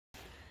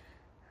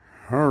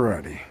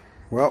Alrighty,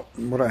 well,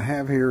 what I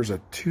have here is a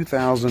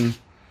 2000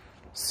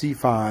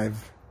 C5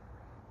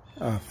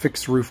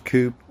 fixed roof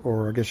coupe,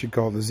 or I guess you'd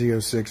call it the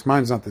Z06.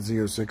 Mine's not the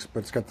Z06,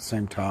 but it's got the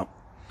same top.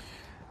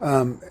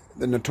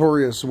 The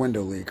notorious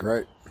window leak,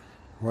 right?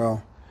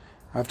 Well,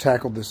 I've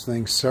tackled this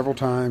thing several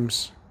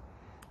times,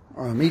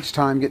 each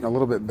time getting a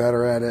little bit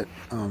better at it,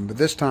 but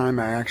this time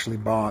I actually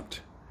bought,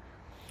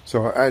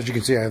 so as you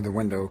can see I have the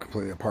window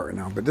completely apart right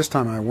now, but this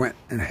time I went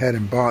ahead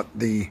and bought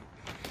the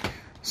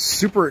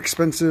super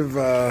expensive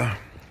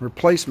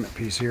replacement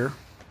piece here,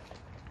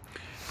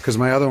 because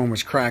my other one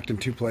was cracked in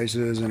two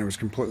places and it was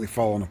completely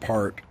falling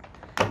apart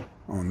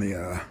on the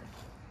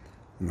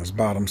on this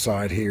bottom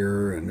side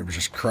here, and it was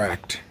just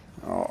cracked,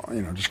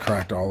 just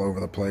cracked all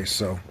over the place.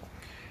 So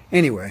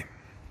anyway,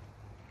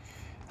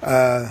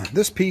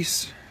 this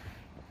piece,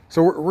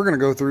 so we're gonna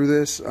go through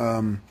this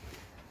and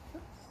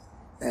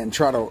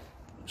try to,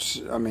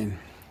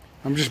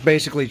 I'm just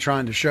basically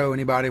trying to show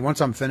anybody,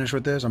 once I'm finished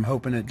with this, I'm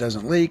hoping it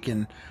doesn't leak,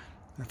 and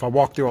if I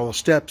walk through all the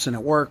steps and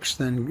it works,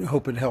 then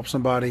hope it helps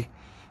somebody,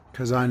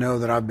 because I know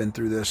that I've been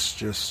through this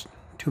just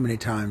too many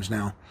times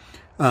now.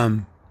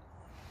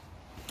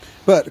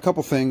 But a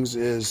couple things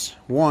is,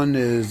 one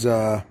is,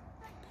 I'm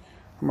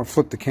going to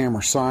flip the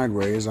camera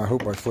sideways. I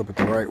hope I flip it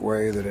the right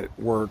way, that it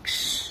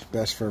works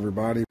best for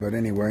everybody. But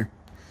anyway,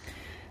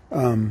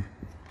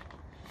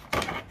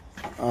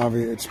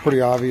 it's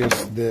pretty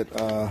obvious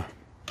that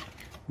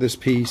this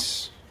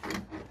piece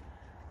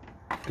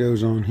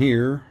goes on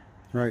here,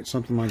 right?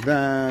 Something like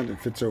that. It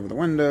fits over the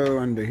window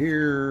under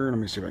here. Let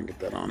me see if I can get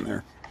that on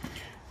there.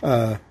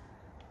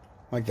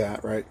 Like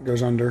that, right? It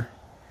goes under.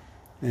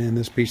 And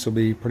this piece will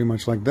be pretty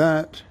much like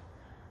that.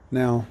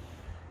 Now,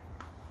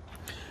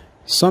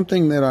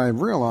 something that I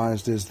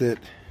realized is that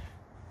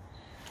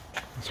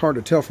it's hard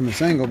to tell from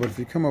this angle, but if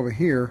you come over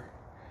here,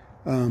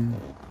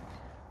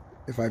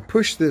 if I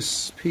push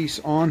this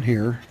piece on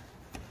here,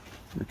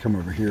 let me come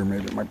over here,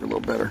 maybe it might be a little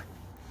better.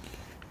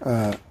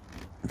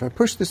 If I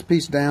push this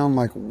piece down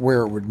like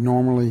where it would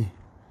normally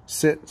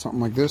sit, something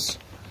like this,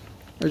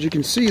 as you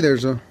can see,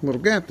 there's a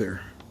little gap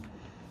there.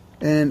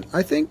 And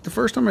I think the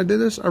first time I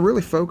did this, I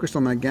really focused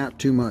on that gap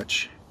too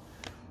much.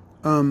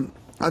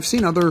 I've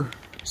seen other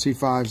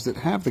C5s that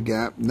have the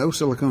gap, no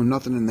silicone,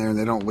 nothing in there, and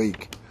they don't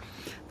leak.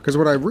 Because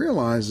what I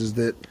realized is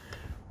that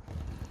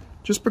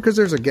just because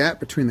there's a gap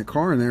between the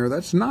car and there,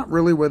 that's not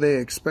really where they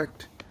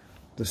expect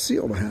the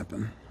seal to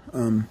happen.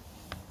 The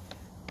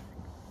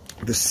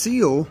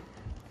seal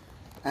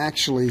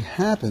actually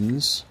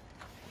happens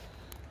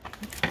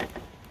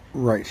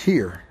right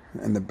here,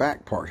 in the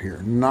back part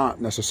here, not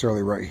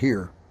necessarily right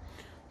here.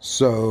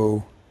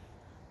 So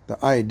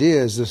the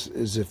idea is this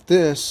is if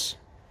this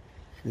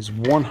is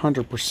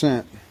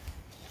 100%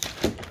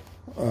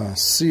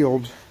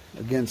 sealed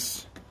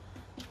against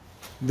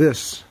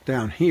this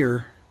down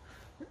here,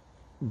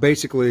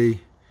 basically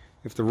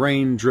if the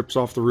rain drips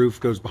off the roof,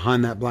 goes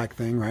behind that black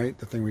thing, right,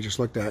 the thing we just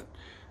looked at,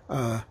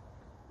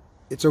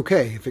 it's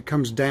okay. If it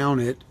comes down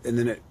it and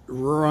then it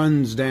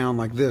runs down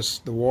like this,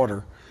 the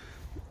water,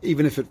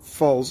 even if it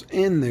falls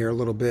in there a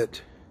little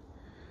bit,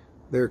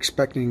 they're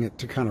expecting it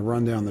to kind of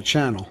run down the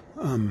channel.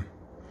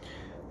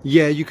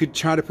 Yeah, you could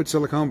try to put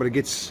silicone, but it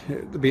gets,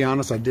 to be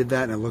honest, I did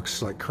that and it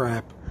looks like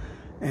crap.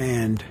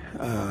 And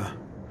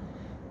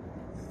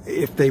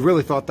if they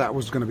really thought that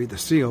was going to be the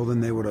seal,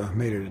 then they would have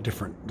made it a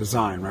different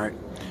design, right?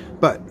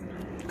 But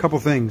a couple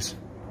things.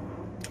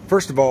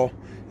 First of all,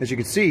 as you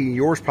can see,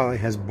 yours probably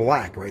has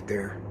black right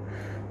there,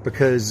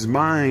 because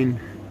mine,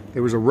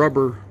 there's a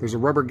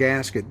rubber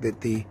gasket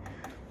that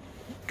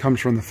comes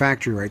from the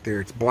factory right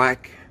there. It's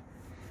black.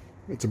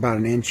 It's about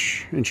an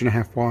inch and a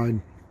half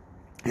wide,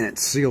 and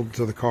it's sealed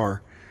to the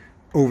car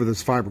over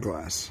this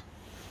fiberglass.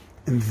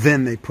 And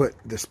then they put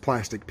this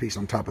plastic piece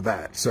on top of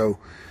that. So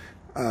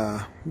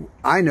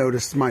I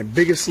noticed my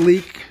biggest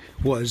leak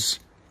was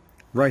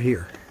right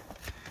here.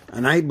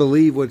 And I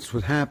believe what's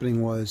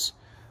happening was,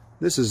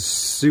 this is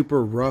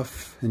super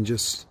rough and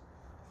just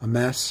a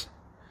mess.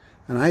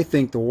 And I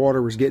think the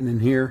water was getting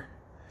in here,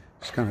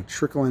 just kind of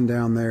trickling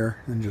down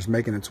there and just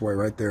making its way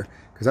right there.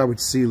 Because I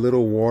would see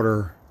little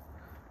water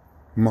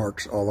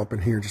marks all up in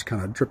here, just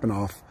kind of dripping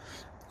off.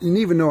 And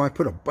even though I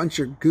put a bunch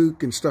of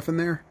gook and stuff in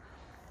there,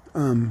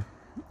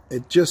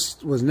 it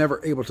just was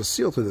never able to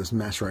seal to this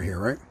mess right here,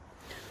 right?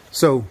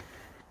 So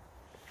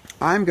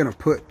I'm going to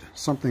put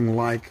something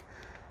like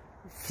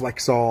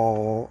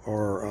Flexol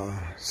or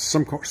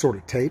some sort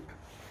of tape,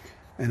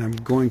 and I'm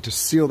going to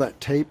seal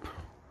that tape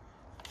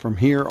from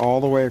here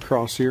all the way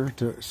across here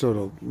so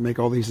it'll make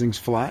all these things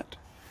flat.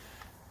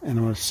 And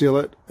I'm going to seal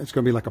it. It's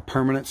going to be like a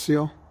permanent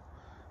seal,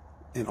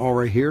 and all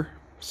right here.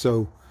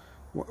 So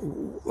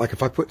like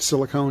if I put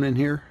silicone in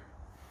here,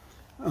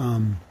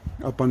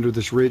 up under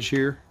this ridge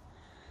here,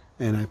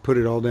 and I put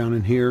it all down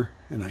in here,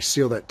 and I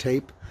seal that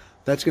tape,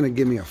 that's going to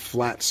give me a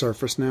flat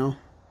surface now.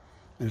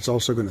 And it's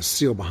also going to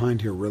seal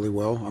behind here really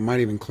well. I might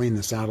even clean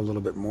this out a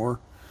little bit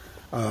more.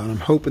 And I'm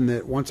hoping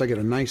that once I get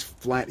a nice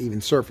flat even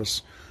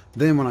surface,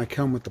 then when I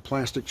come with the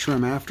plastic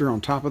trim after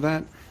on top of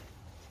that,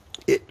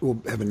 it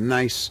will have a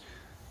nice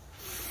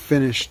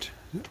finished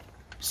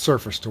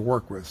surface to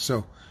work with.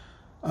 So,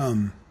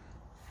 and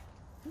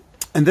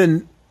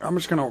then I'm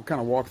just going to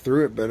kind of walk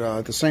through it, but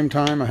at the same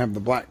time, I have the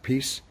black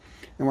piece.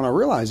 And what I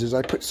realize is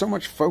I put so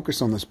much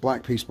focus on this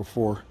black piece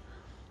before,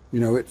 you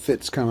know, it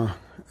fits kind of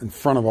in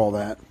front of all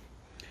that.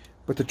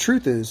 But the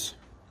truth is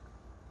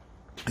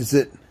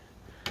that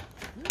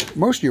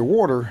most of your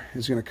water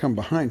is going to come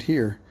behind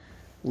here,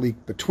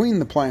 leak between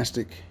the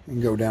plastic,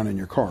 and go down in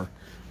your car.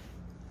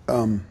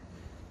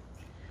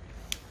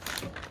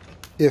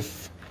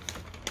 If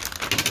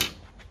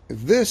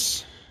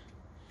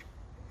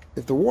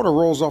the water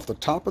rolls off the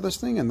top of this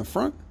thing in the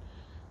front,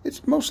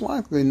 it's most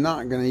likely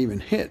not going to even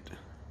hit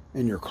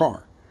in your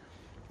car.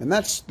 And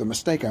that's the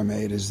mistake I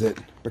made, is that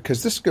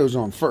because this goes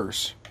on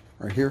first,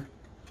 right here,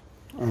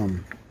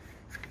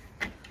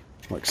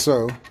 like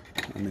so.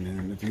 I mean,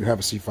 and if you have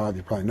a C5,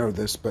 you probably know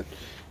this, but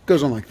it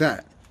goes on like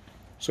that.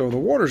 So the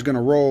water's going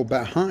to roll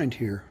behind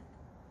here.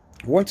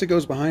 Once it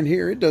goes behind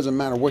here, it doesn't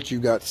matter what you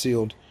got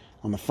sealed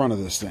on the front of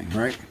this thing,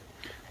 right?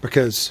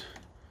 Because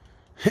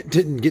it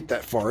didn't get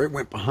that far. It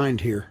went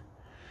behind here.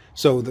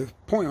 So the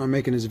point I'm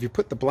making is, if you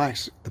put the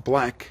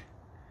black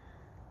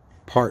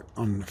part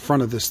on the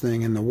front of this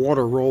thing and the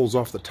water rolls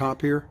off the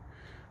top here,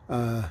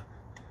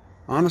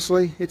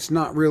 honestly, it's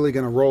not really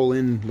going to roll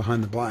in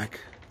behind the black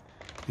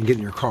and get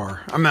in your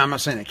car. I mean, I'm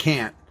not saying it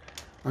can't.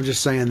 I'm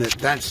just saying that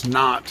that's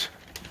not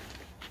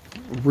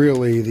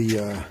really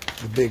the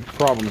big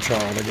problem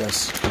child, I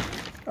guess.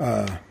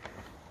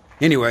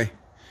 Anyway,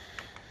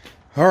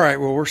 all right.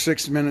 Well, we're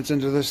 6 minutes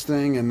into this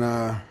thing, and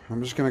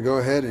I'm just going to go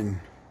ahead and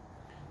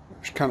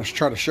just kind of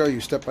try to show you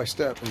step by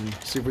step and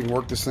see if we can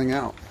work this thing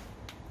out.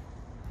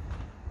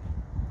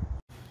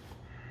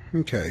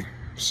 Okay,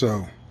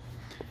 so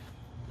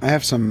I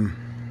have some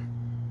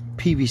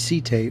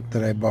PVC tape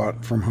that I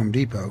bought from Home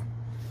Depot,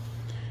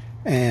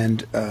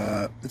 and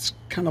it's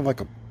kind of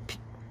like a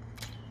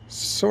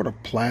sort of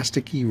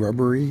plasticky,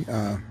 rubbery.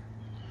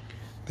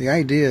 The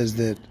idea is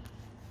that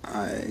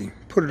I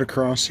put it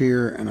across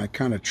here and I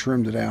kind of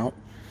trimmed it out.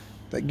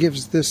 That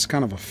gives this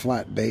kind of a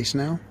flat base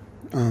now.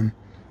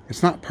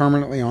 It's not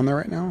permanently on there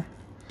right now,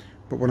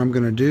 but what I'm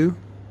going to do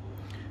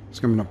is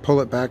I'm going to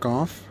pull it back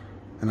off,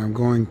 and I'm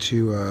going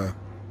to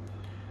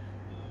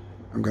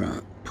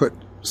put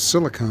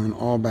silicone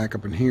all back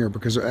up in here,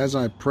 because as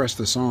I press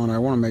this on, I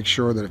want to make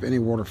sure that if any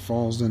water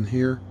falls in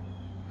here,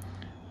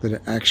 that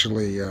it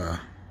actually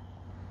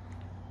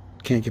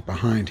can't get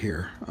behind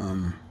here.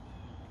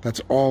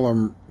 That's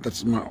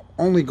my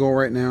only goal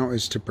right now,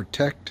 is to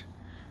protect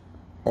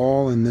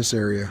all in this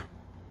area.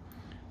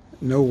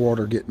 No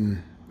water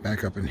getting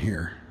back up in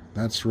here.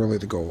 That's really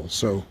the goal.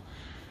 So,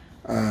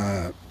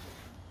 because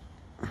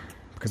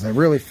I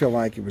really feel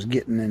like it was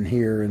getting in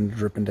here and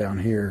dripping down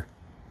here.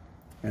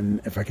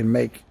 And if I can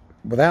make,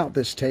 without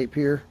this tape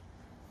here,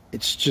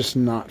 it's just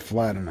not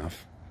flat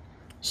enough.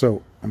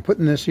 So I'm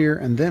putting this here,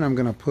 and then I'm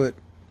going to put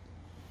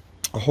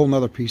a whole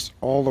nother piece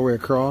all the way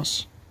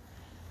across,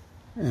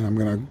 and I'm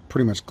going to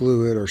pretty much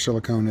glue it or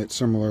silicone it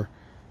similar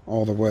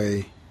all the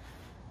way.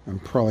 I'm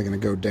probably going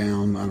to go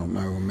down, I don't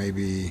know,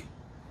 maybe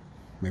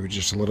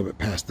just a little bit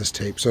past this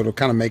tape, so it'll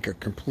kind of make a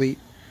complete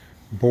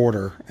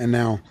border. And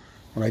now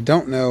what I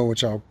don't know,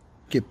 which I'll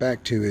get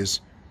back to, is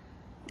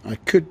I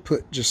could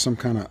put just some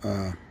kind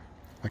of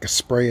like a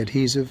spray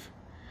adhesive,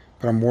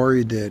 but I'm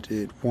worried that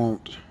it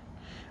won't.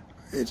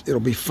 It'll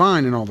be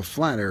fine in all the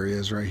flat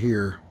areas right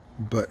here,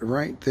 but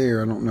right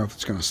there I don't know if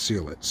it's going to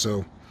seal it.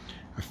 So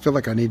I feel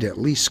like I need to at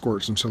least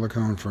squirt some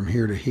silicone from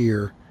here to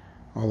here,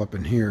 all up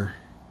in here,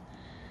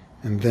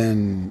 and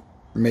then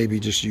maybe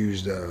just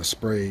use the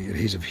spray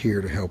adhesive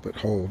here to help it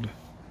hold.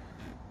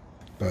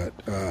 But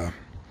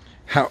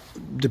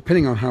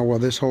depending on how well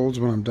this holds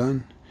when I'm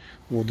done,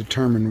 will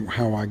determine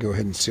how I go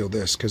ahead and seal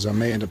this, because I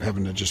may end up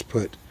having to just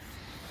put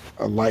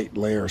a light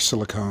layer of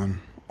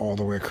silicone all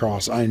the way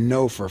across. I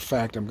know for a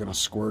fact I'm going to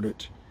squirt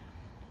it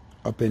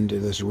up into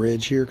this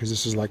ridge here, because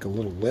this is like a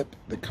little lip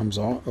that comes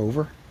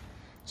over.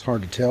 It's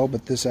hard to tell,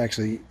 but this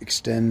actually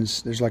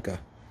extends. There's like a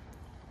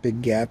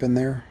big gap in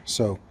there,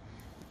 so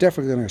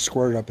definitely going to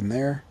squirt it up in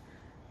there,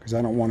 because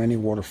I don't want any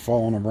water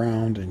falling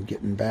around and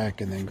getting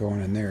back and then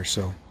going in there.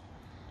 So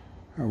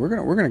we're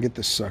gonna get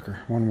this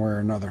sucker one way or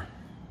another.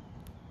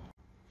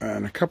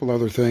 And a couple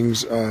other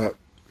things.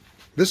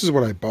 This is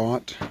what I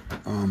bought.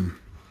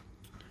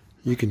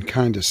 You can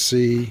kind of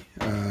see.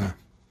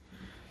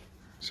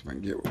 See if I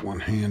can get with one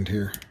hand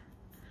here.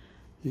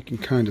 You can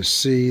kind of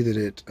see that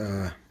it.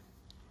 I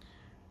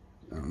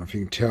don't know if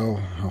you can tell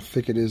how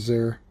thick it is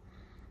there.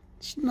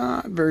 It's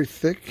not very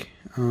thick,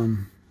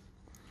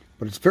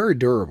 but it's very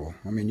durable.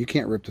 I mean, you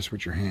can't rip this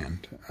with your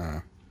hand.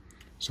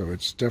 So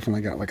it's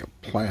definitely got like a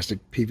plastic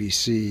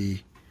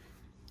PVC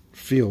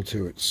feel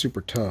to it.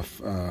 Super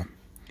tough.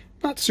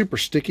 Not super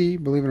sticky,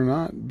 believe it or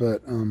not,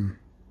 but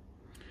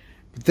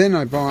then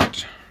I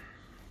bought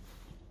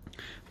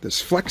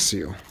this Flex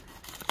Seal.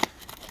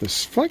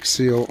 This Flex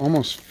Seal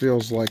almost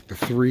feels like the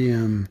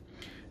 3M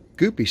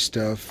goopy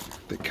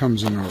stuff that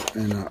comes in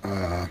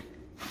a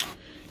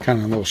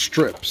kind of little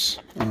strips.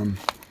 I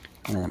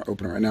don't want to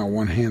open it right now.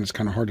 One hand is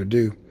kind of hard to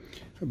do,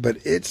 but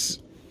it's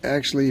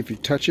actually, if you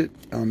touch it,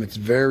 it's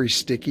very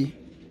sticky.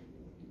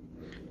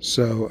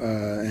 So,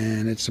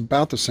 and it's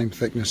about the same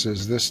thickness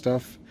as this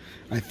stuff.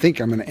 I think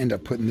I'm going to end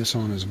up putting this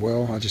on as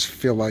well. I just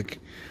feel like,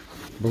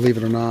 believe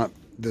it or not,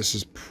 this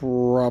is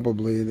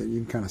probably, that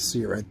you can kind of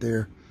see it right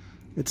there.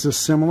 It's a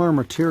similar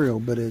material,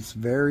 but it's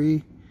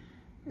very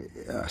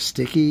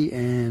sticky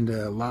and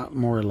a lot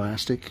more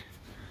elastic.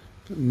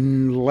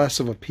 Less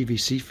of a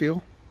PVC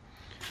feel.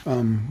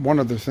 One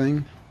other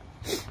thing,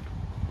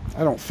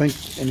 I don't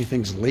think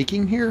anything's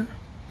leaking here,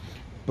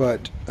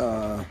 but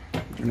an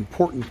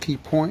important key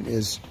point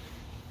is,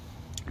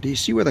 do you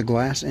see where the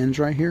glass ends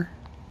right here?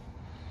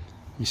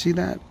 You see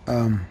that?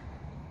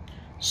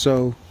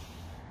 So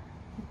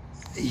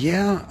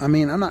yeah, I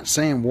mean, I'm not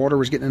saying water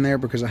was getting in there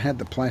because I had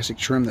the plastic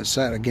trim that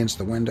sat against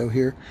the window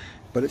here,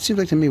 but it seems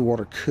like to me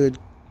water could,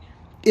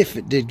 if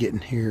it did get in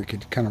here, it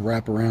could kind of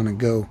wrap around and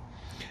go.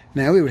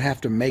 Now we would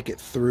have to make it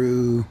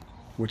through,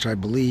 which I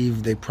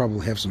believe they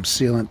probably have some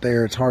sealant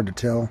there. It's hard to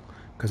tell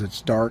because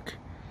it's dark,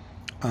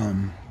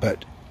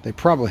 but they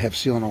probably have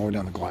sealant all the way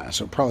down the glass,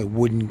 so it probably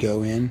wouldn't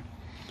go in.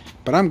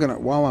 But I'm gonna,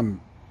 while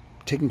I'm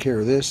taking care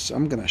of this,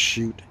 I'm gonna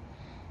shoot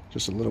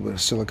just a little bit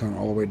of silicone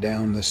all the way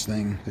down this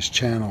thing, this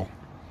channel,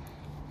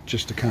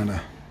 just to kind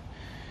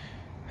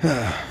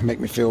of make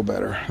me feel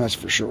better, that's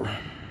for sure.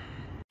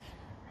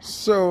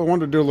 So I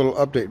wanted to do a little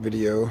update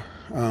video.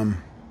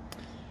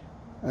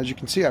 As you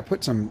can see, I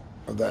put some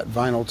of that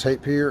vinyl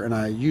tape here, and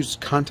I used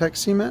contact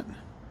cement.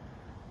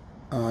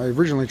 I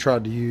originally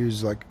tried to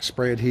use like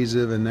spray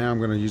adhesive, and now I'm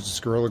going to use this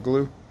Gorilla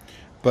Glue.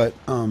 But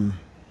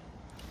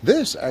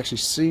this actually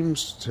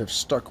seems to have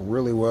stuck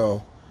really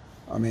well.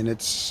 I mean,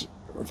 it's,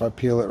 if I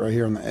peel it right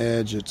here on the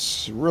edge,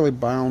 it's really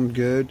bound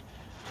good.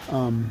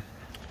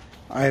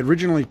 I had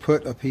originally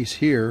put a piece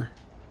here,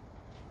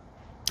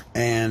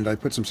 and I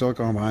put some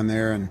silicone behind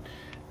there, and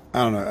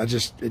I don't know,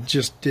 it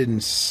just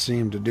didn't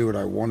seem to do what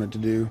I wanted to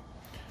do.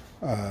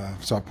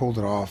 So I pulled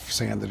it off,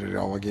 sanded it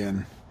all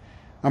again.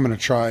 I'm going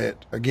to try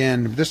it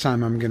again, but this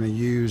time I'm going to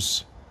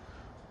use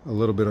a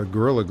little bit of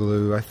Gorilla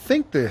Glue. I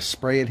think the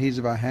spray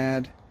adhesive I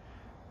had,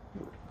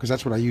 because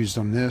that's what I used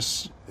on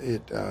this,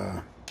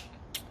 I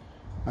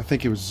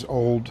think it was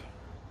old,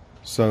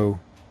 so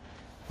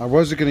I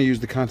wasn't going to use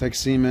the contact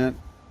cement,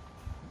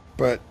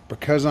 but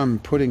because I'm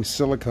putting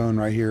silicone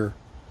right here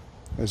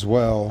as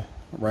well,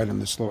 right in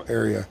this little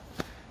area,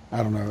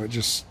 I don't know,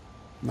 just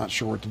not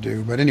sure what to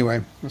do. But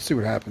anyway, let's see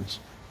what happens.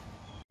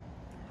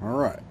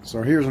 Alright,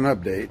 so here's an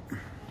update.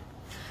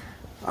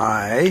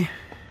 I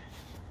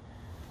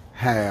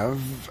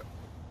have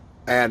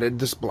added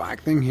this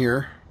black thing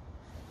here.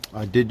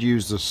 I did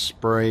use the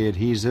spray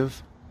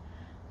adhesive,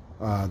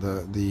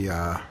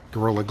 the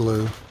Gorilla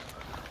Glue,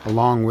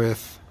 along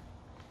with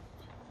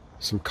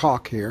some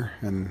caulk here,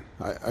 and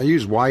I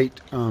used white.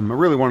 I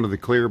really wanted the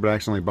clear, but I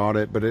accidentally bought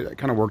it, but it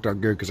kind of worked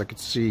out good because I could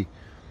see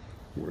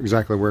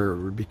exactly where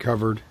it would be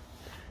covered,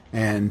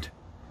 and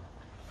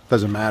it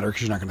doesn't matter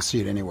because you're not going to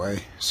see it anyway.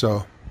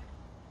 So,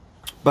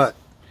 but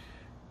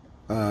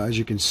as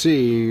you can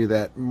see,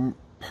 that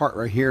part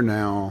right here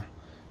now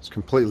is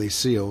completely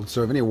sealed,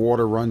 so if any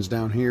water runs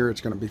down here,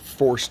 it's going to be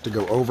forced to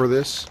go over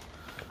this,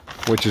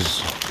 which is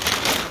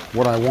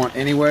what I want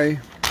anyway,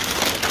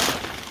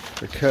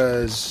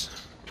 because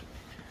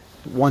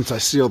once I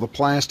seal the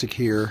plastic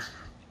here,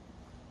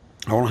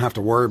 I won't have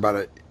to worry about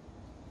it,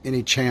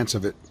 any chance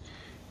of it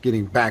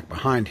getting back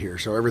behind here,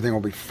 so everything will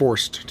be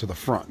forced to the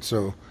front.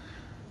 So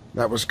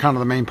that was kind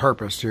of the main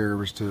purpose here,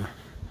 was to,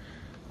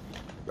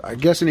 I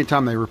guess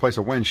anytime they replace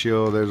a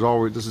windshield, there's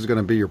always, this is going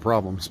to be your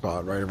problem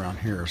spot right around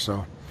here.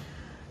 So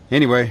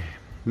anyway,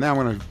 now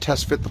I'm going to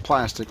test fit the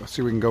plastic. Let's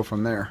see if we can go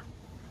from there.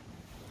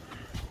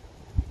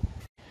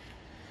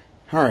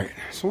 Alright,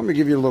 so let me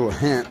give you a little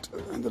hint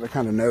that I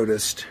kind of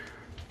noticed.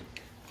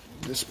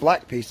 This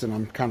black piece that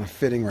I'm kind of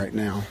fitting right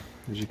now,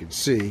 as you can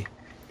see,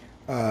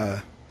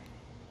 every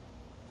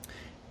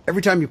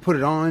time you put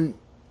it on,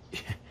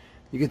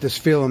 you get this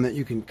feeling that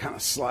you can kind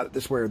of slide it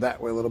this way or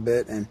that way a little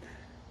bit, and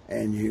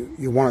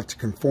you want it to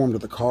conform to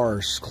the car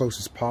as close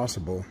as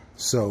possible.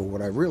 So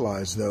what I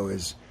realized though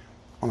is,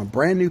 on a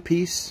brand new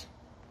piece,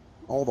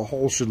 all the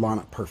holes should line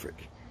up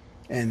perfect.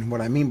 And what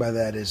I mean by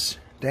that is,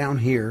 down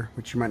here,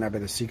 which you might not be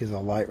able to see because of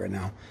the light right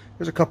now,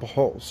 there's a couple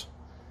holes.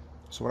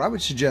 So what I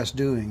would suggest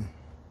doing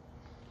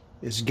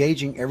is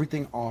gauging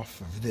everything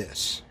off of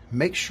this.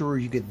 Make sure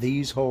you get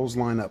these holes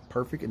lined up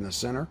perfect in the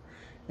center,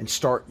 and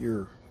start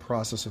your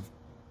process of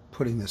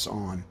putting this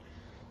on.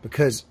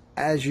 Because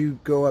as you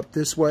go up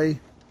this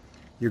way,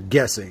 you're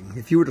guessing.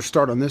 If you were to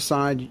start on this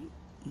side,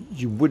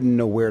 you wouldn't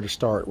know where to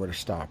start, where to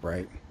stop,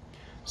 right?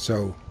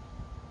 So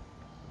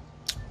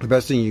the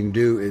best thing you can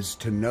do is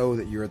to know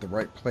that you're at the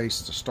right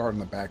place to start on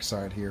the back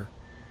side here,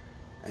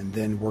 and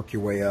then work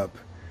your way up.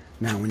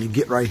 Now when you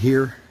get right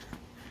here,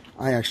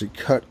 I actually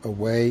cut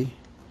away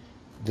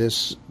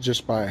this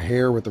just by a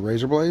hair with the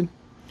razor blade,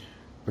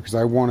 because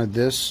I wanted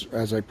this,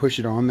 as I push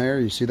it on there,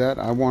 you see that?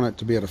 I want it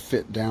to be able to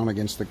fit down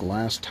against the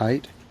glass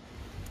tight.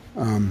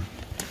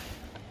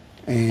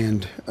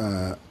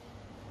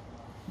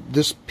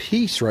 This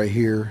piece right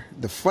here,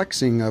 the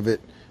flexing of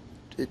it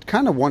it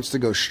kind of wants to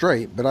go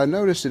straight, but I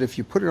noticed that if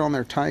you put it on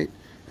there tight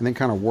and then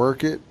kind of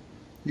work it,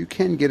 you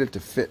can get it to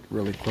fit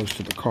really close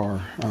to the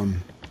car.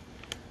 And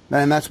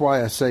that's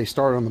why I say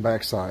start on the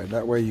back side.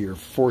 That way you're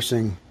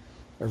forcing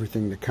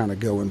everything to kind of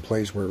go in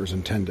place where it was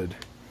intended.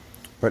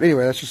 But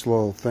anyway, that's just a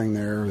little thing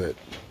there that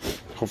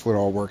hopefully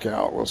it'll all work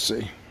out. We'll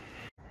see.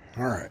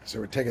 Alright, so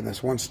we're taking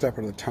this one step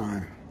at a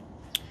time.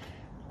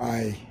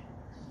 I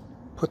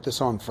put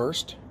this on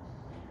first,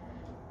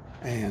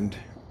 and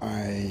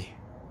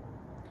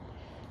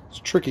it's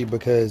tricky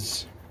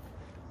because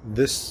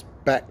this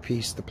back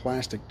piece, the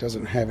plastic,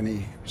 doesn't have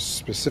any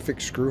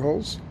specific screw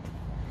holes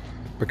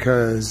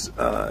because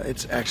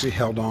it's actually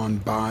held on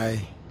by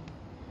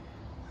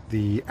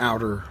the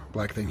outer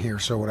black thing here.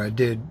 So what I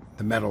did,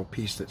 the metal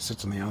piece that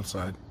sits on the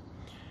outside,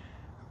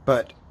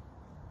 but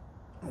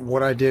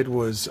what I did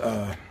was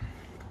I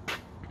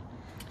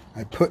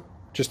put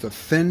just a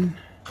thin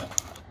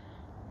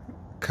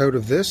coat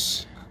of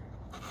this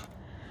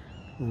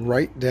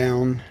right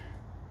down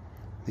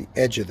the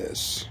edge of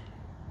this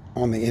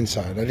on the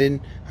inside. I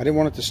didn't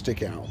want it to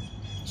stick out,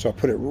 so I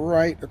put it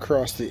right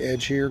across the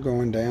edge here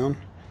going down,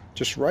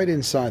 just right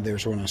inside there.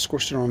 So when I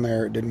squished it on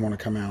there, it didn't want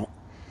to come out.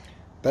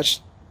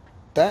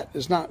 That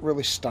is not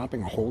really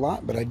stopping a whole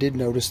lot, but I did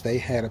notice they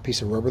had a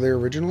piece of rubber there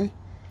originally,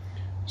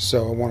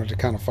 so I wanted to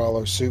kind of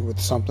follow suit with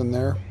something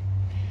there.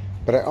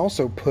 But I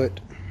also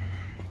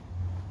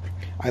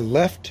I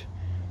left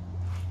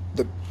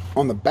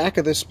on the back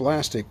of this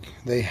plastic,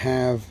 they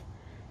have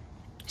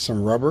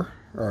some rubber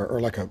or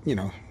like a, you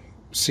know,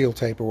 seal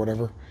tape or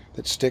whatever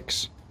that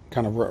sticks,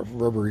 kind of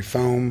rubbery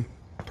foam,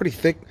 pretty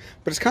thick,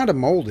 but it's kind of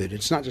molded.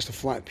 It's not just a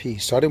flat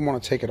piece, so I didn't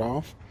want to take it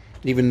off,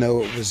 even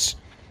though it was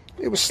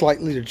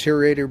slightly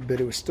deteriorated,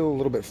 but it was still a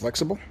little bit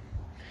flexible.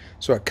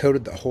 So I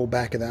coated the whole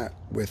back of that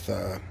with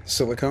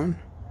silicone.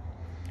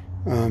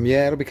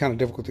 Yeah, it'll be kind of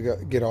difficult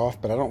to get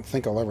off, but I don't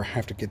think I'll ever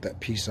have to get that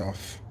piece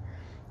off,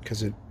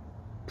 because it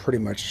pretty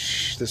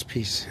much, this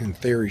piece in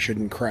theory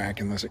shouldn't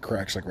crack unless it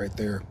cracks like right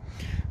there.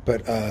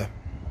 But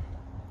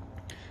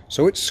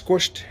so it's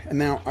squished, and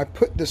now I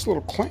put this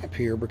little clamp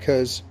here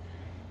because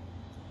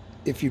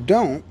if you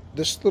don't,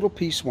 this little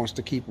piece wants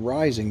to keep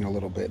rising a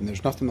little bit, and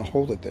there's nothing to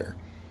hold it there.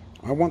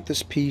 I want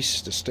this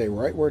piece to stay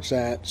right where it's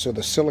at, so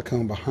the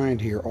silicone behind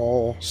here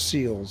all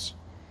seals,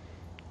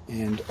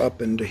 and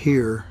up into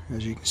here,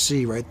 as you can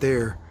see right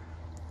there,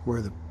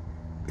 where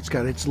it's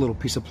got its little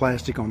piece of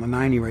plastic on the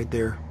 90 right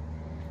there.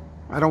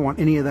 I don't want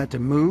any of that to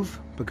move,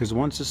 because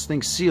once this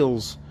thing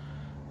seals,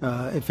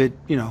 if it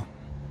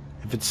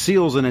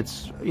seals and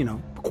it's, you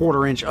know, a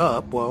quarter inch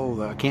up,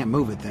 well, I can't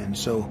move it then.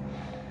 So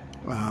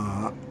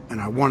and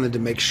I wanted to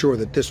make sure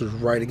that this was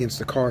right against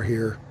the car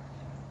here.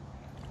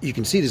 You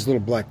can see these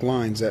little black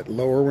lines, that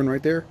lower one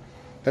right there,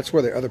 that's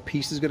where the other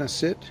piece is going to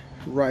sit,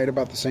 right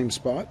about the same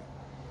spot,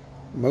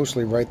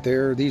 mostly right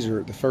there. These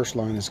are, the first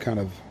line is kind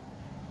of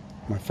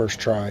my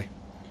first try,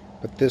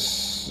 but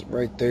this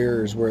right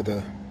there is where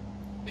the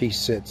piece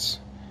sits,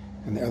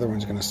 and the other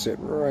one's going to sit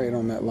right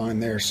on that line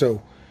there.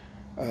 So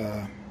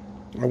I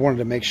wanted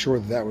to make sure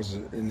that that was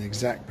in the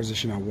exact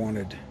position I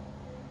wanted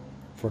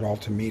for it all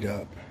to meet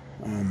up.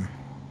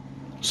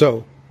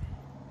 So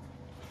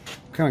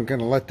kind of going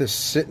to let this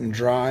sit and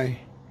dry.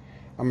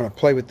 I'm going to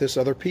play with this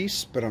other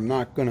piece, but I'm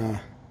not going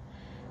to,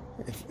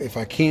 if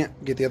I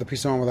can't get the other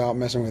piece on without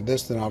messing with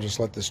this, then I'll just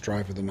let this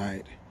dry for the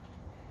night.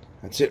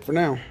 That's it for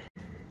now.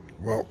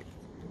 Well,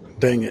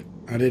 dang it,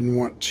 I didn't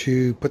want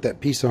to put that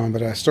piece on,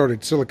 but I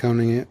started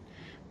siliconing it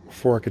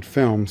before I could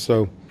film.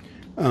 So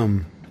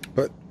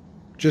but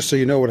just so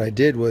you know, what I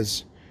did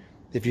was,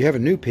 if you have a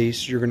new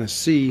piece, you're going to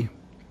see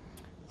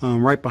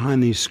right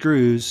behind these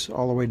screws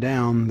all the way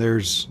down,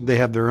 they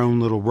have their own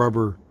little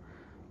rubber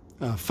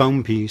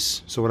foam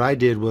piece. So what I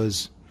did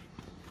was,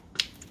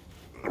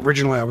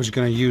 originally I was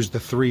going to use the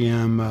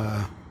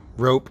 3M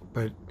rope,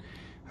 but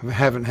I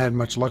haven't had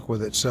much luck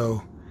with it,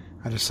 so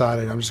I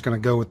decided I'm just going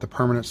to go with the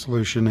permanent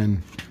solution.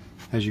 And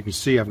as you can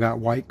see, I've got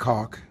white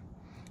caulk,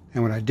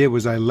 and what I did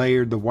was I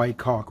layered the white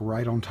caulk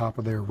right on top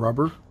of their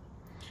rubber,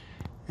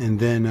 and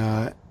then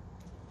I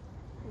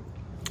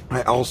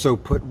also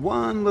put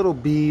one little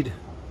bead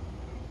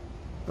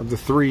of the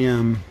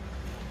 3M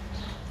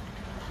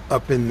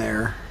up in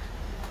there,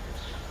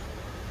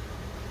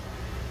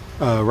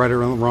 right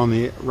along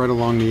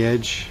the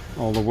edge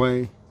all the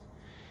way.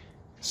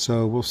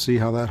 So we'll see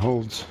how that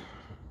holds.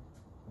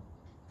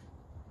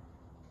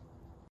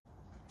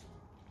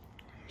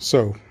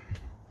 So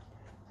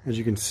as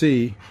you can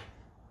see,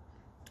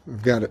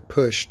 I've got it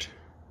pushed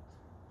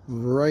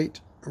right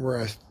where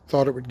I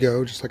thought it would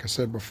go, just like I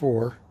said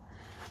before.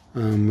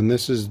 When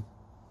this is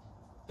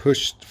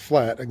pushed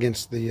flat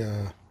against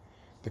the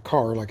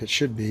car like it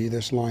should be,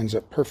 this lines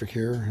up perfect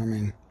here. I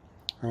mean,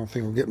 I don't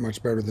think it'll get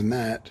much better than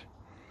that.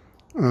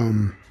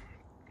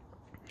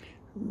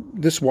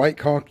 This white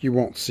caulk you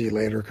won't see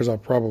later, because I'll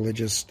probably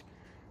just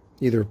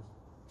either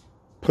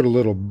put a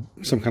little,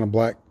 some kind of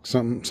black,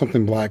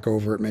 something black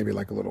over it, maybe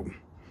like a little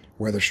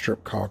weather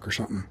strip caulk or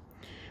something.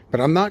 But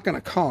I'm not going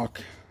to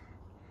caulk.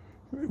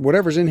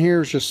 Whatever's in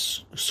here is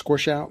just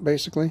squish out,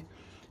 basically.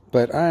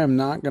 But I am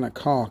not going to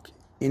caulk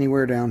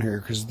anywhere down here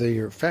because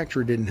the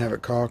factory didn't have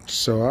it caulked,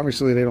 so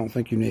obviously they don't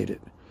think you need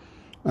it.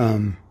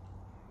 And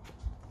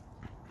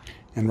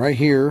right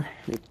here,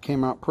 it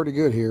came out pretty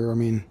good here. I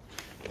mean,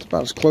 it's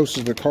about as close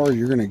as the car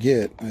you're going to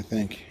get, I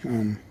think.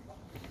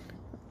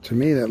 To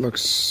me, that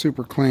looks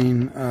super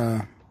clean.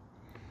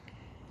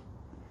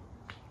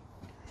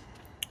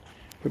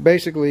 But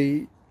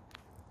basically,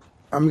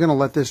 I'm going to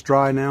let this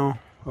dry now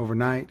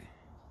overnight.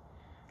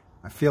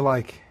 I feel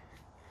like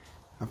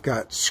I've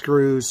got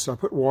screws. So I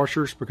put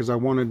washers because I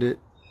wanted it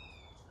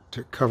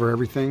to cover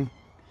everything.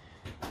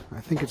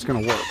 I think it's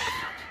going to work.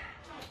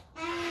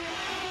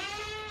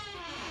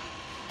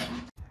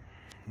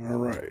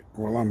 Alright,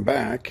 well, I'm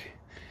back.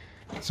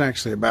 It's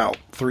actually about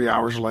 3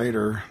 hours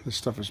later. This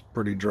stuff is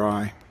pretty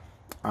dry.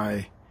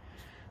 I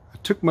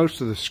took most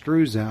of the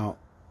screws out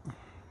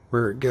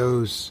where it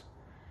goes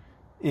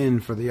in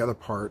for the other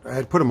part. I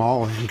had put them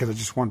all in because I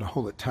just wanted to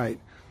hold it tight.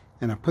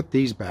 And I put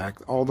these back,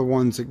 all the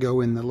ones that go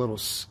in the little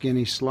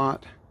skinny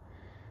slot,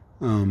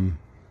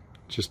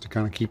 just to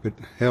kind of keep it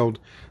held.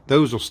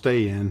 Those will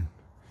stay in,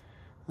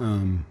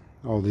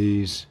 all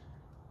these,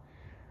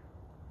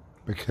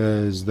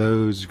 because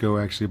those go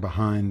actually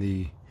behind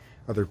the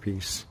other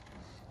piece.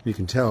 You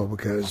can tell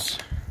because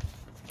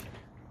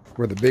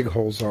where the big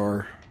holes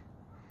are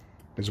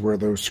is where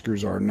those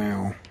screws are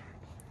now.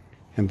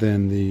 And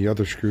then the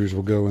other screws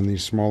will go in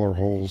these smaller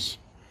holes.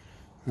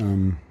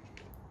 And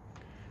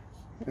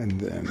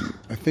then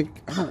I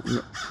think, I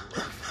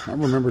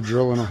don't remember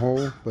drilling a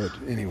hole, but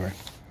anyway,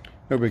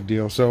 no big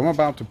deal. So I'm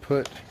about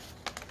to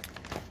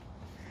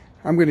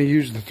I'm going to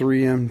use the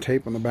 3M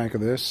tape on the back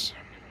of this.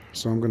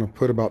 So I'm going to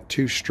put about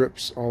 2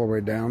 strips all the way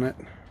down it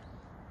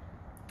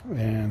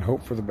and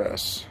hope for the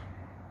best.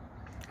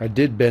 I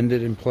did bend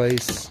it in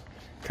place,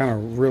 kind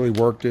of really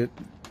worked it.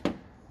 It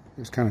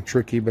was kind of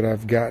tricky, but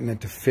I've gotten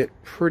it to fit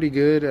pretty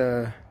good.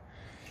 I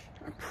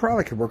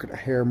probably could work it a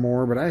hair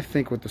more, but I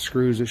think with the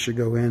screws it should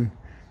go in.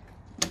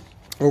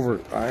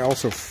 I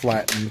also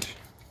flattened,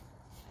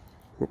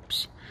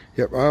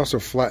 I also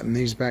flattened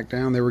these back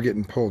down. They were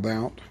getting pulled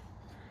out.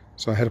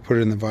 So I had to put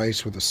it in the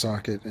vise with a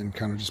socket and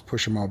kind of just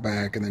push them all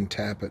back and then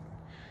tap it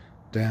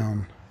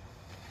down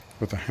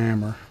with a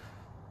hammer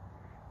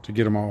to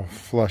get them all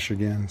flush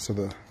again so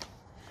the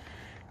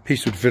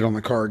piece would fit on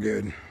the car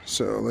good.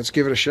 So let's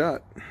give it a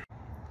shot.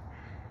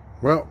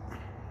 Well,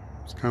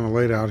 it's kind of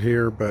late out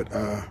here, but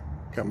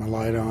got my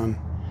light on.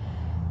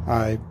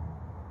 I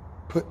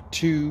put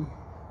 2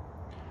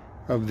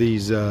 of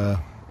these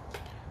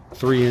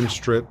 3-inch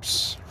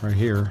strips right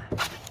here.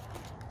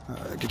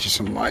 Get you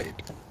some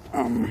light.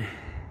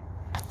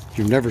 If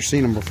you've never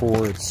seen them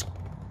before,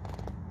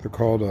 they're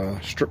called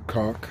strip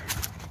caulk.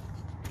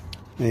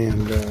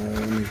 And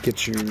let me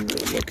get you a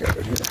look at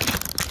it here.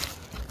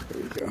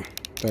 There you go.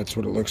 That's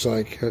what it looks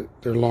like.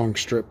 They're long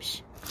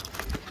strips.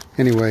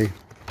 Anyway,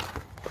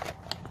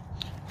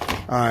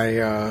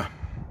 I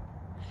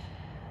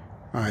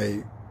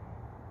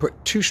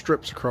put 2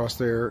 strips across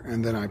there,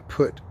 and then I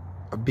put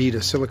a bead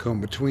of silicone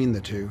between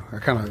the 2. I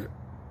kind of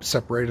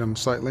separated them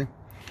slightly.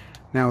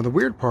 Now the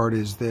weird part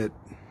is that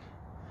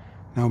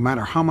no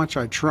matter how much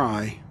I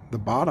try, the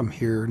bottom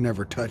here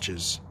never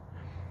touches.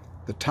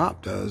 The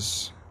top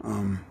does.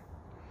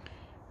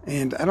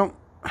 And I don't,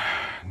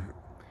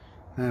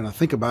 and I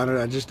think about it,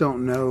 I just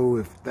don't know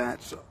if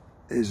that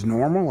is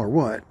normal or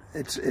what.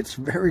 It's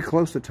very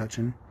close to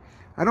touching.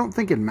 I don't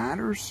think it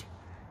matters,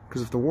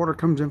 because if the water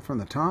comes in from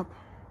the top,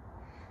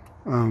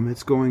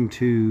 it's going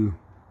to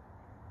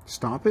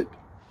stop it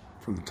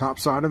from the top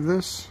side of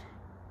this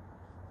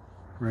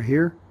right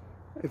here.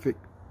 If it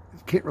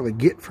can't really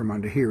get from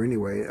under here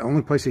anyway. The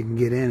only place it can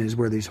get in is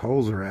where these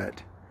holes are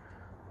at,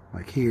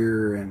 like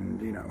here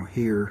and, you know,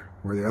 here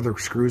where the other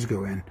screws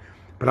go in.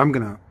 But I'm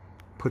gonna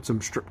put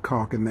some strip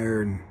caulk in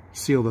there and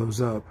seal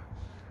those up.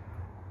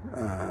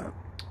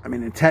 I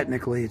mean, and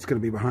technically it's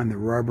gonna be behind the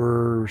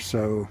rubber,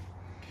 so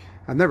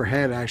I've never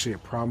had actually a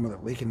problem with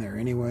it leaking there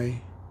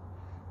anyway.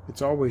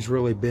 It's always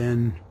really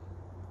been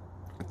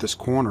at this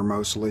corner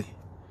mostly.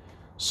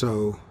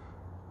 So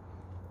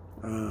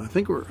I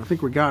think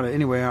we got it.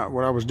 Anyway,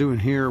 what I was doing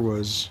here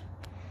was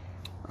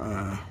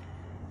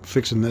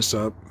fixing this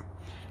up.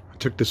 I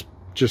took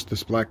just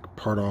this black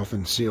part off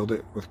and sealed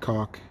it with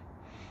caulk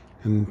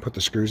and put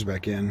the screws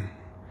back in.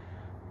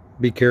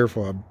 Be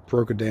careful, I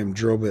broke a damn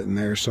drill bit in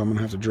there, so I'm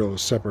gonna have to drill a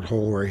separate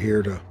hole right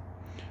here to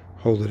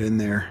hold it in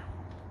there.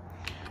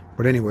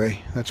 But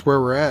anyway, that's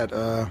where we're at.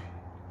 I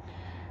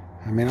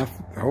mean,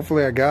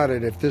 hopefully I got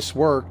it. If this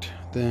worked,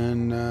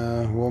 then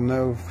we'll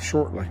know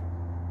shortly.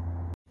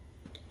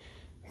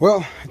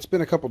 Well, it's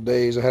been a couple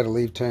days. I had to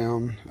leave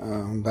town.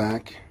 I'm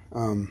back.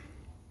 A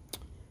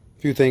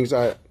few things.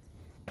 I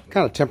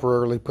kind of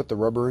temporarily put the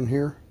rubber in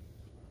here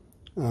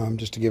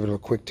just to give it a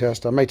quick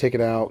test. I may take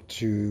it out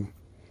to...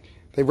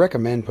 They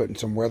recommend putting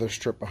some weather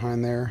strip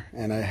behind there,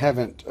 and I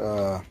haven't...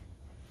 I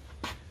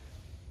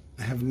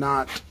have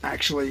not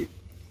actually...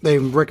 They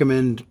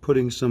recommend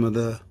putting some of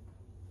the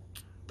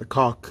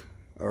caulk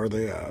or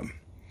the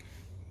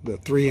the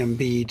 3M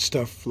bead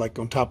stuff like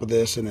on top of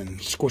this, and then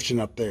squishing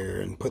up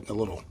there and putting the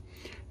little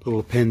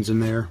pins in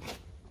there.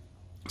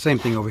 Same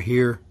thing over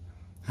here.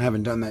 I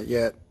haven't done that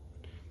yet,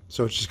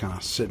 so it's just kind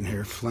of sitting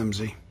here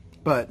flimsy.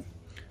 But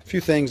a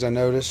few things I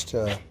noticed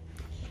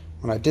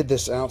when I did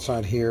this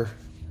outside here,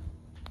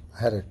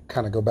 I had to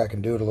kind of go back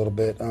and do it a little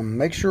bit.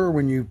 Make sure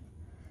when you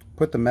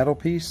put the metal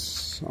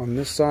piece on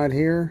this side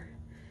here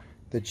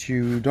that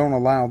you don't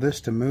allow this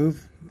to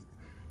move.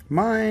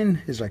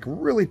 Mine is like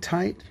really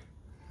tight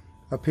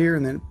up here,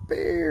 and then it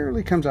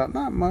barely comes out.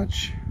 Not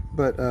much,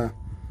 but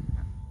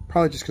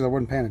probably just because I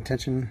wasn't paying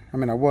attention. I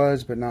mean, I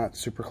was, but not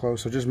super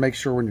close. So just make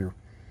sure when you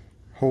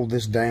hold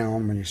this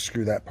down, when you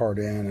screw that part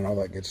in and all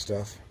that good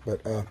stuff.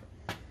 But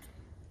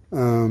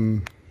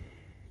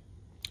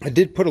I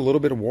did put a little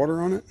bit of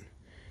water on it.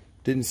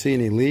 Didn't see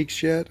any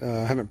leaks yet.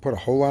 I haven't put a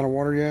whole lot of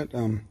water yet.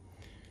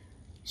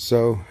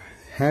 So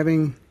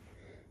having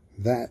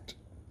that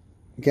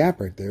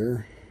gap right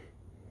there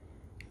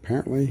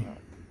apparently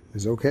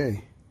is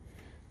okay.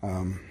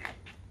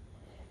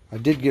 I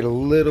did get a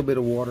little bit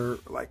of water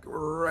like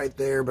right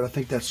there, but I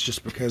think that's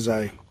just because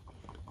I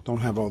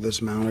don't have all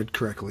this mounted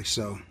correctly.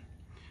 So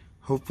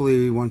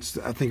hopefully once,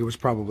 I think it was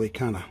probably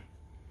kind of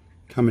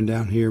coming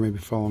down here, maybe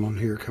falling on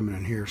here, coming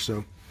in here.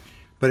 So,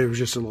 but it was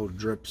just a little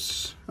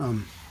drips.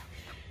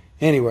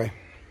 Anyway,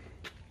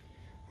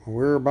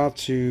 we're about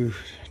to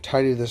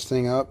tidy this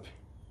thing up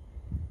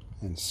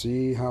and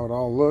see how it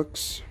all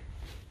looks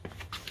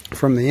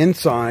from the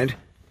inside.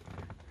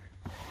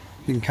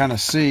 You can kind of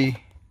see,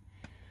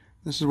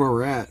 this is where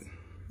we're at.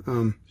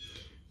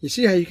 You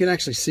see how you can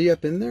actually see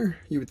up in there?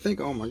 You would think,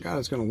 oh my God,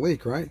 it's going to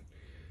leak, right?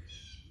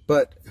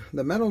 But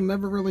the metal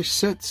never really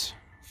sits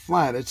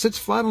flat. It sits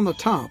flat on the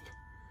top,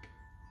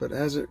 but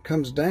as it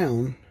comes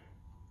down,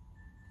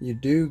 you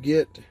do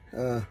get,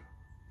 you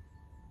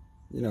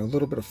know, a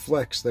little bit of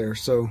flex there.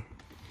 So,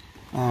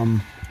 but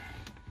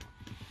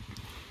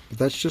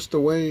that's just the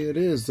way it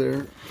is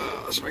there.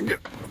 So I can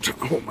I'm trying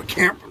to hold my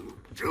camera.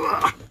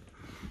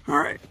 All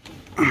right.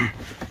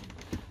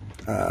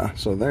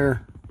 So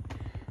there,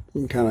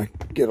 you can kind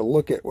of get a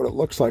look at what it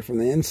looks like from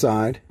the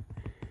inside.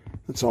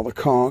 That's all the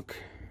caulk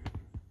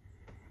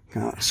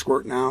kind of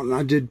squirting out, and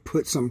I did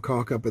put some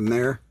caulk up in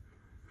there.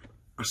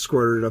 I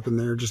squirted it up in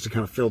there just to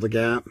kind of fill the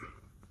gap.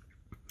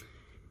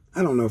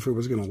 I don't know if it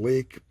was going to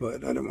leak,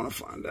 but I didn't want to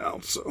find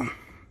out, so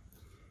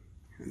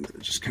and then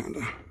it just kind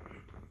of,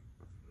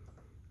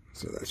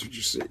 so that's what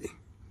you see.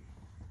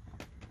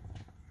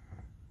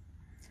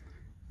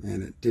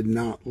 And it did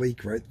not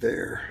leak right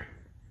there,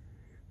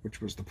 which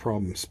was the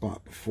problem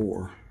spot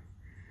before.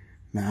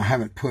 Now, I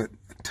haven't put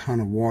a ton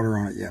of water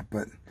on it yet,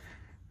 but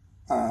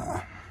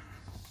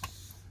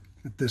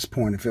at this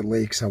point, if it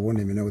leaks, I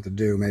wouldn't even know what to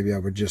do. Maybe I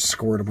would just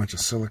squirt a bunch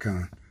of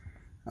silicone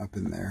up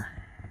in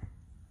there,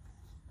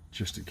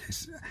 just in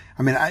case.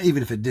 I mean,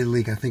 even if it did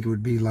leak, I think it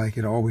would be like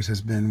it always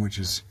has been, which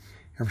is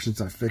ever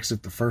since I fixed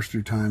it the first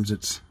few times,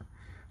 it's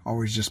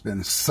always just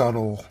been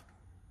subtle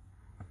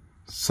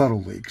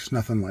leaks,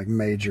 nothing like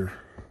major.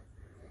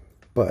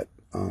 But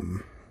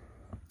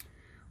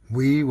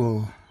we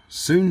will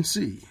soon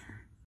see.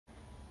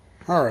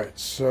 All right,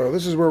 so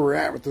this is where we're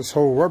at with this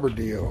whole rubber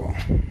deal.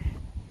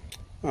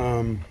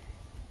 You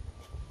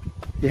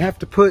have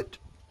to put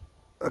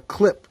a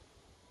clip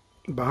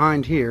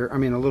behind here. I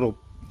mean, a little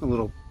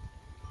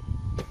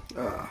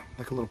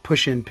like a little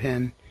push-in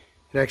pin.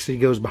 It actually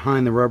goes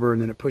behind the rubber,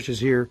 and then it pushes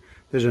here.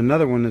 There's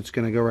another one that's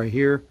going to go right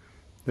here.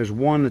 There's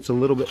one that's a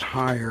little bit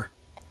higher.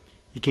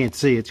 You can't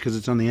see it because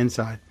it's on the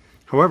inside.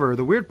 However,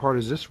 the weird part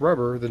is this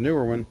rubber, the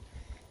newer one,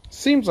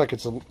 seems like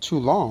it's too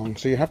long,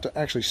 so you have to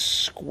actually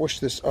squish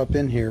this up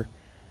in here,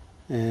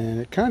 and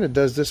it kind of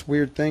does this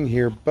weird thing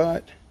here,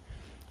 but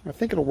I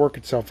think it'll work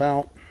itself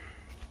out.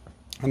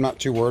 I'm not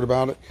too worried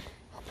about it.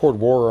 I poured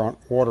water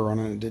on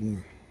it, and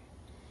it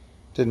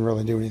didn't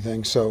really do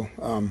anything. So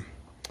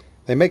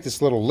they make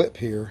this little lip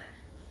here.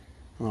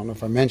 I don't know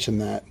if I mentioned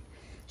that.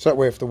 So that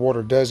way, if the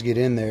water does get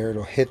in there,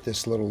 it'll hit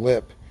this little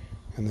lip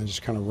and then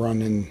just kind of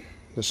run in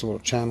this little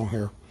channel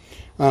here.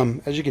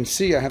 As you can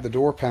see, I have the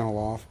door panel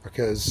off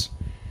because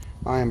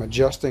I am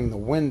adjusting the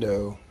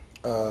window.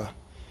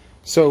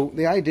 So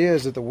the idea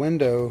is that the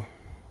window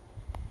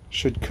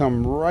should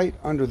come right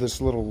under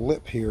this little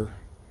lip here,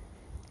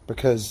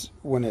 because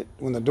when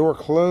the door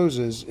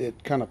closes,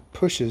 it kind of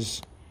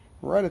pushes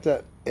right at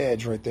that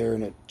edge right there,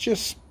 and it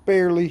just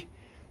barely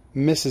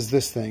misses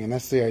this thing, and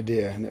that's the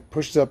idea. And it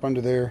pushes up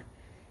under there,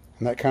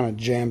 and that kind of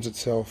jams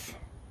itself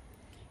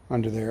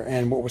under there.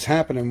 And what was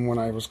happening when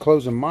I was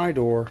closing my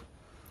door,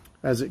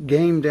 as it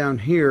came down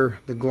here,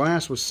 the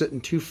glass was sitting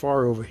too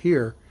far over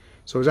here,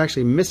 so it was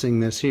actually missing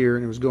this here,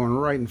 and it was going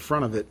right in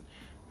front of it,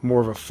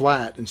 more of a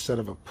flat instead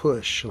of a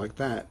push like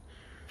that.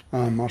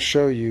 I'll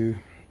show you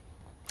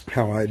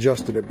how I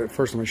adjusted it, but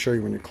first let me show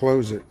you when you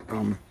close it.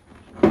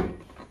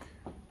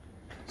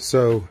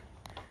 So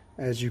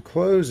as you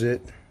close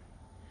it,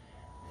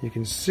 you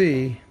can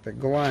see the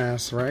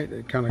glass, right?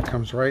 It kind of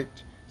comes right,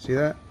 see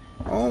that?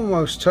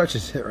 Almost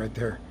touches it right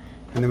there.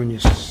 And then when you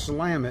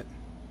slam it,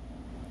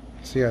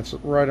 See, it's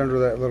right under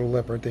that little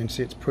lip right there. You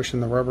see it's pushing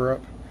the rubber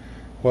up.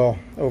 Well,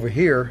 over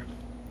here,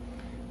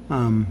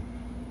 the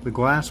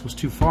glass was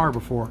too far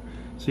before.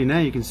 See, now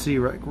you can see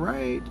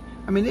right.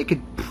 I mean, it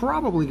could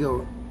probably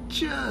go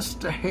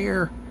just a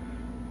hair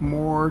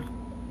more.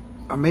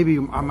 Maybe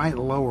I might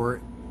lower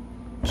it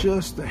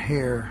just a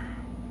hair.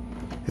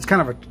 It's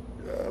kind of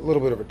a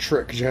little bit of a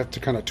trick because you have to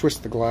kind of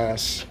twist the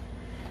glass,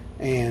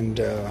 and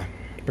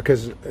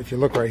because if you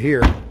look right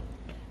here,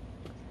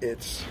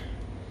 it's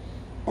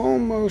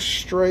almost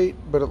straight,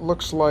 but it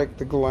looks like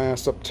the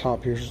glass up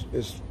top here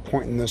is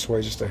pointing this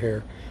way just a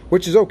hair,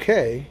 which is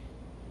okay.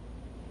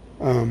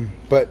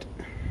 But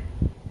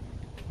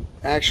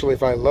actually,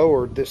 if I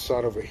lowered this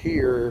side over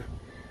here,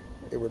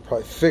 it would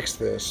probably fix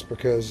this,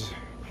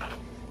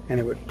 and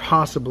it would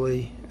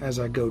possibly, as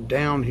I go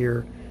down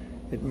here,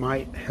 it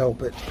might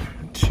help it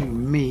to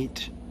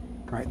meet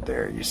right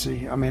there. You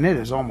see, I mean, it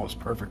is almost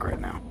perfect right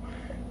now.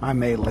 I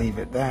may leave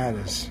it. That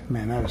is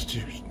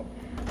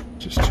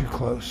just too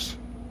close.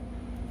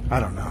 I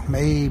don't know,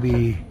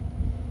 maybe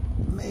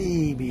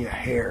a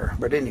hair,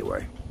 but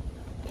anyway.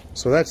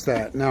 So that's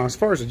that. Now, as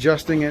far as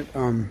adjusting it,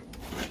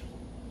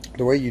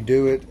 the way you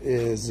do it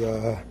is,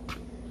 do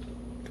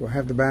I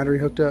have the battery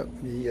hooked up?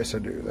 Yes, I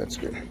do. That's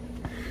good.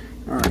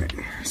 All right.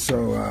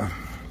 So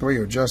the way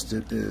you adjust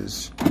it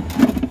is,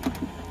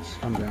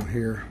 I'm down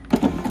here.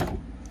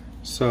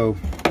 So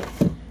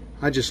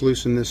I just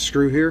loosen this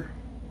screw here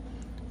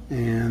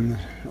and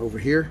over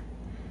here,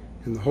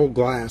 and the whole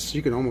glass.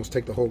 You can almost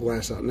take the whole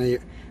glass out. Now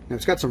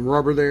it's got some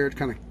rubber there. It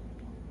kind of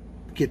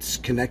gets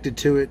connected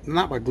to it,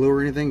 not by glue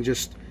or anything,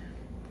 just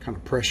kind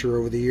of pressure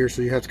over the year,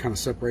 so you have to kind of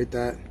separate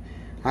that.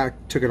 I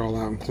took it all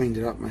out and cleaned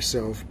it up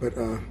myself, but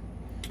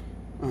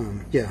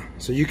yeah,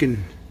 so you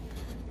can,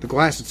 the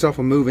glass itself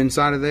will move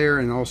inside of there,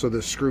 and also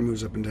the screw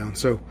moves up and down.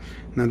 So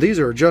now these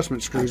are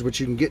adjustment screws, which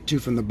you can get to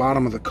from the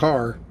bottom of the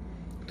car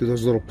through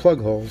those little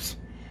plug holes.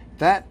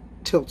 That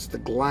tilts the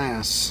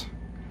glass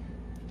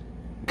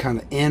kind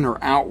of in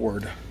or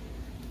outward,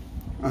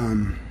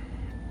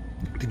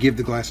 to give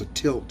the glass a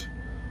tilt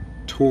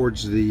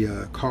towards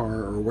the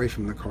car or away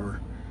from the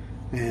car.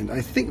 And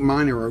I think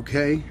mine are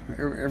okay.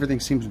 Everything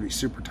seems to be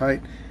super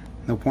tight.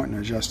 No point in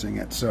adjusting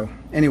it. So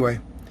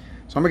anyway,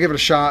 so I'm gonna give it a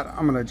shot.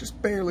 I'm gonna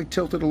just barely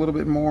tilt it a little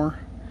bit more,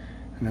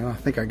 and then I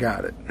think I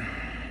got it.